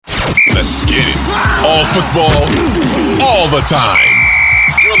Let's get it. All football, all the time.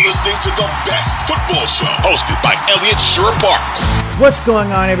 You're listening to the best football show, hosted by Elliot Shore-Parks. What's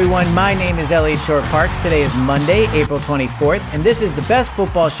going on, everyone? My name is Elliot Shore-Parks. Today is Monday, April 24th, and this is the Best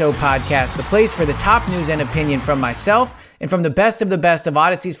Football Show podcast, the place for the top news and opinion from myself and from the best of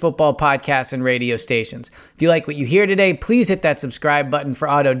Odyssey's football podcasts and radio stations. If you like what you hear today, please hit that subscribe button for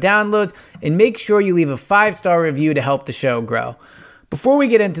auto downloads and make sure you leave a 5-star review to help the show grow. Before we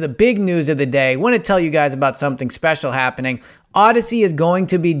get into the big news of the day, I want to tell you guys about something special happening. Odyssey is going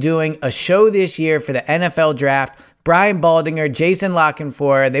to be doing a show this year for the NFL Draft. Brian Baldinger, Jason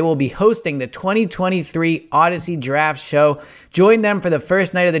Lockenfor, they will be hosting the 2023 Odyssey Draft Show. Join them for the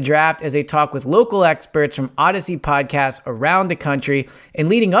first night of the draft as they talk with local experts from Odyssey podcasts around the country. And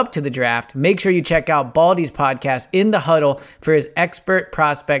leading up to the draft, make sure you check out Baldy's podcast, In the Huddle, for his expert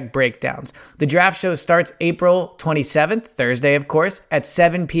prospect breakdowns. The draft show starts April 27th, Thursday, of course, at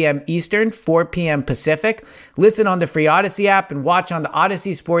 7 p.m. Eastern, 4 p.m. Pacific. Listen on the free Odyssey app and watch on the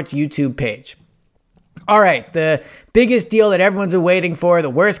Odyssey Sports YouTube page. All right, the biggest deal that everyone's been waiting for, the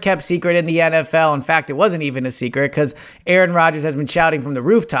worst kept secret in the NFL. In fact, it wasn't even a secret because Aaron Rodgers has been shouting from the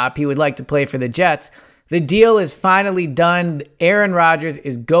rooftop he would like to play for the Jets. The deal is finally done. Aaron Rodgers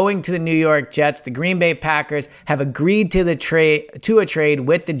is going to the New York Jets. The Green Bay Packers have agreed to a trade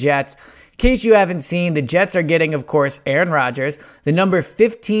with the Jets. In case you haven't seen, the Jets are getting, of course, Aaron Rodgers, the number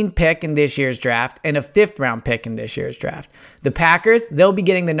 15 pick in this year's draft, and a 5th-round pick in this year's draft. The Packers, they'll be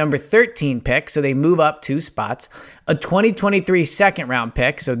getting the number 13 pick, so they move up 2 spots, a 2023 second-round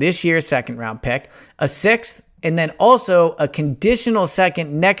pick, so this year's second-round pick, a 6th, and then also a conditional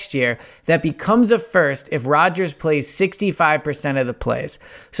second next year that becomes a first if Rodgers plays 65% of the plays.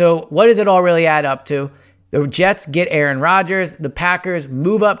 So what does it all really add up to? The Jets get Aaron Rodgers. The Packers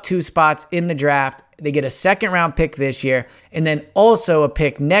move up 2 spots in the draft. They get a second-round pick this year and then also a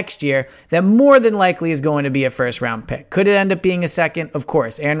pick next year that more than likely is going to be a first-round pick. Could it end up being a second? Of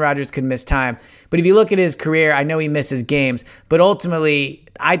course. Aaron Rodgers could miss time. But if you look at his career, I know he misses games, but ultimately,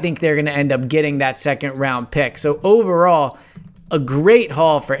 I think they're going to end up getting that second-round pick. So overall, a great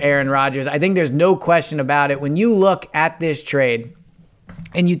haul for Aaron Rodgers. I think there's no question about it. When you look at this trade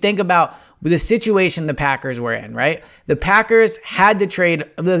and you think about the situation the Packers were in, right? The Packers had to trade.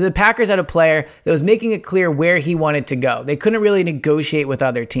 The Packers had a player that was making it clear where he wanted to go. They couldn't really negotiate with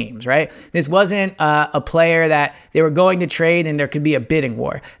other teams, right? This wasn't a player that they were going to trade and there could be a bidding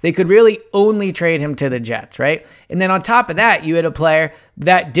war. They could really only trade him to the Jets, right? And then on top of that, you had a player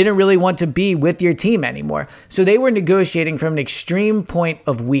that didn't really want to be with your team anymore. So they were negotiating from an extreme point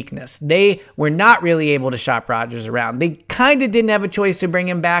of weakness. They were not really able to shop Rodgers around. They kind of didn't have a choice to bring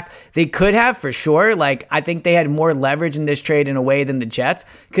him back. They could have, for sure. Like, I think they had more leverage in this trade in a way than the Jets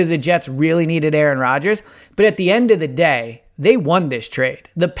because the Jets really needed Aaron Rodgers. But at the end of the day, they won this trade.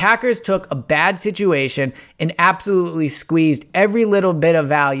 The Packers took a bad situation and absolutely squeezed every little bit of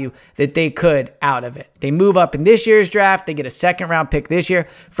value that they could out of it. They move up in this year's draft. They get a second-round pick this year.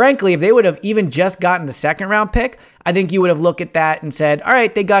 Frankly, if they would have even just gotten the second-round pick, I think you would have looked at that and said, all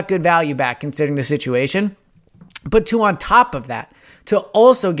right, they got good value back considering the situation. But on top of that, to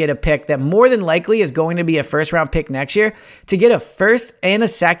also get a pick that more than likely is going to be a first-round pick next year, to get a first and a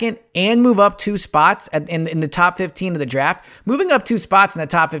second and move up 2 spots in the top 15 of the draft. Moving up 2 spots in the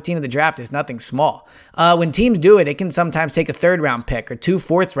top 15 of the draft is nothing small. When teams do it, it can sometimes take a 3rd-round pick or 2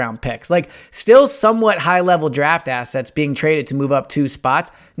 4th-round picks. Like, still somewhat high-level draft assets being traded to move up 2 spots.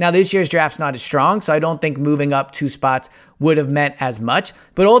 Now, this year's draft's not as strong, so I don't think moving up 2 spots would have meant as much,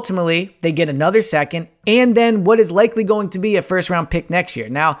 but ultimately they get another second and then what is likely going to be a first-round pick next year.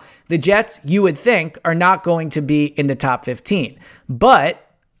 Now, the Jets, you would think, are not going to be in the top 15, but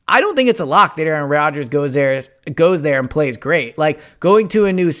I don't think it's a lock that Aaron Rodgers goes there and plays great. Like, going to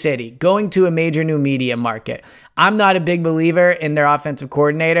a new city, going to a major new media market. I'm not a big believer in their offensive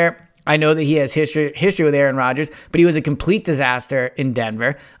coordinator. I know that he has history with Aaron Rodgers, but he was a complete disaster in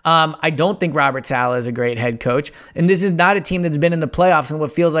Denver. I don't think Robert Saleh is a great head coach, and this is not a team that's been in the playoffs in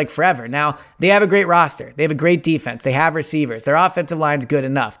what feels like forever. Now, they have a great roster. They have a great defense. They have receivers. Their offensive line's good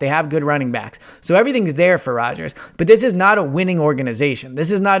enough. They have good running backs. So everything's there for Rodgers, but this is not a winning organization.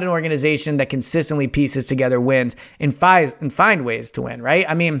 This is not an organization that consistently pieces together wins and find ways to win, right?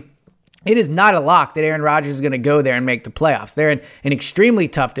 I mean, it is not a lock that Aaron Rodgers is going to go there and make the playoffs. They're in an extremely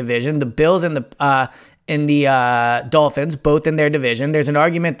tough division. The Bills and the Dolphins, both in their division. There's an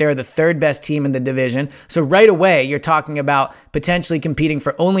argument they're the 3rd best team in the division. So right away, you're talking about potentially competing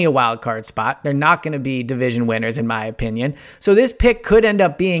for only a wild card spot. They're not going to be division winners, in my opinion. So this pick could end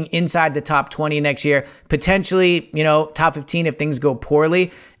up being inside the top 20 next year, potentially, top 15 if things go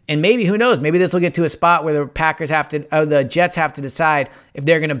poorly. And maybe, who knows, maybe this will get to a spot where the Jets have to decide if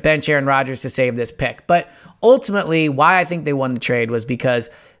they're going to bench Aaron Rodgers to save this pick. But ultimately, why I think they won the trade was because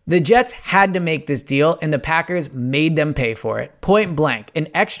the Jets had to make this deal, and the Packers made them pay for it. Point blank. An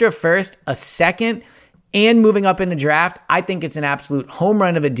extra first, a second, and moving up in the draft, I think it's an absolute home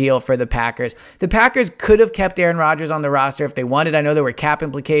run of a deal for the Packers. The Packers could have kept Aaron Rodgers on the roster if they wanted. I know there were cap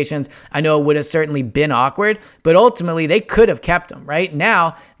implications. I know it would have certainly been awkward, but ultimately they could have kept him. Right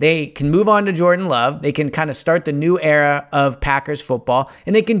now, they can move on to Jordan Love. They can kind of start the new era of Packers football,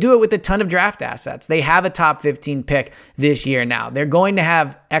 and they can do it with a ton of draft assets. They have a top 15 pick this year now. They're going to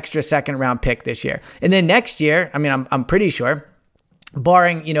have extra second round pick this year. And then next year, I'm pretty sure,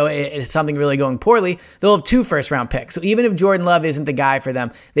 barring, something really going poorly, they'll have 2 first-round picks. So even if Jordan Love isn't the guy for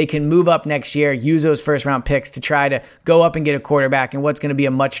them, they can move up next year, use those first-round picks to try to go up and get a quarterback in what's going to be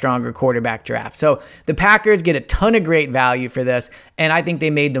a much stronger quarterback draft. So the Packers get a ton of great value for this, and I think they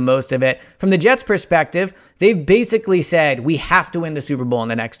made the most of it. From the Jets' perspective, they've basically said, we have to win the Super Bowl in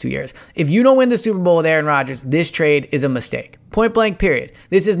the next 2 years. If you don't win the Super Bowl with Aaron Rodgers, this trade is a mistake. Point blank, period.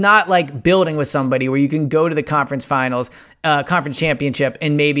 This is not like building with somebody where you can go to the conference finals, conference championship,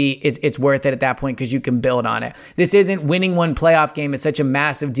 and maybe it's worth it at that point because you can build on it. This isn't winning one playoff game. It's such a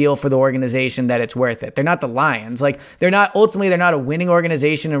massive deal for the organization that it's worth it. They're not the Lions. They're not a winning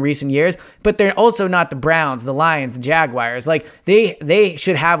organization in recent years, but they're also not the Browns, the Lions, the Jaguars. They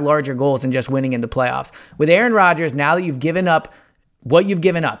should have larger goals than just winning in the playoffs. With Aaron Rodgers, now that you've given up what you've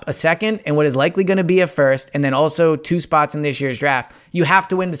given up, a second and what is likely going to be a first, and then also 2 spots in this year's draft, you have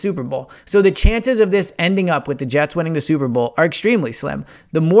to win the Super Bowl. So the chances of this ending up with the Jets winning the Super Bowl are extremely slim.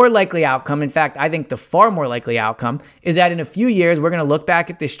 The more likely outcome, in fact, I think the far more likely outcome, is that in a few years, we're going to look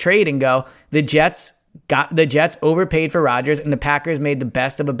back at this trade and go, the Jets overpaid for Rodgers, and the Packers made the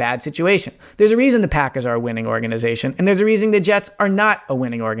best of a bad situation. There's a reason the Packers are a winning organization, and there's a reason the Jets are not a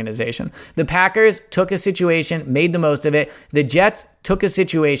winning organization. The Packers took a situation, made the most of it. The Jets took a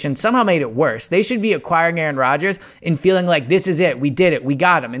situation, somehow made it worse. They should be acquiring Aaron Rodgers and feeling like this is it. We did it. We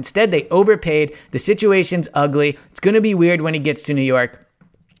got him. Instead, they overpaid. The situation's ugly. It's going to be weird when he gets to New York.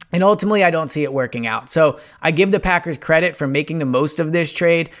 And ultimately, I don't see it working out. So I give the Packers credit for making the most of this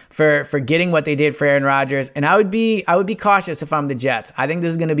trade, for getting what they did for Aaron Rodgers. And I would be cautious if I'm the Jets. I think this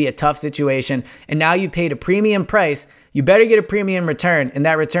is going to be a tough situation. And now you've paid a premium price. You better get a premium return, and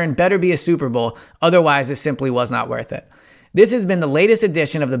that return better be a Super Bowl. Otherwise, this simply was not worth it. This has been the latest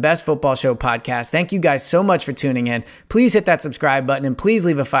edition of the Best Football Show podcast. Thank you guys so much for tuning in. Please hit that subscribe button, and please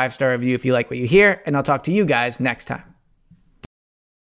leave a 5-star review if you like what you hear. And I'll talk to you guys next time.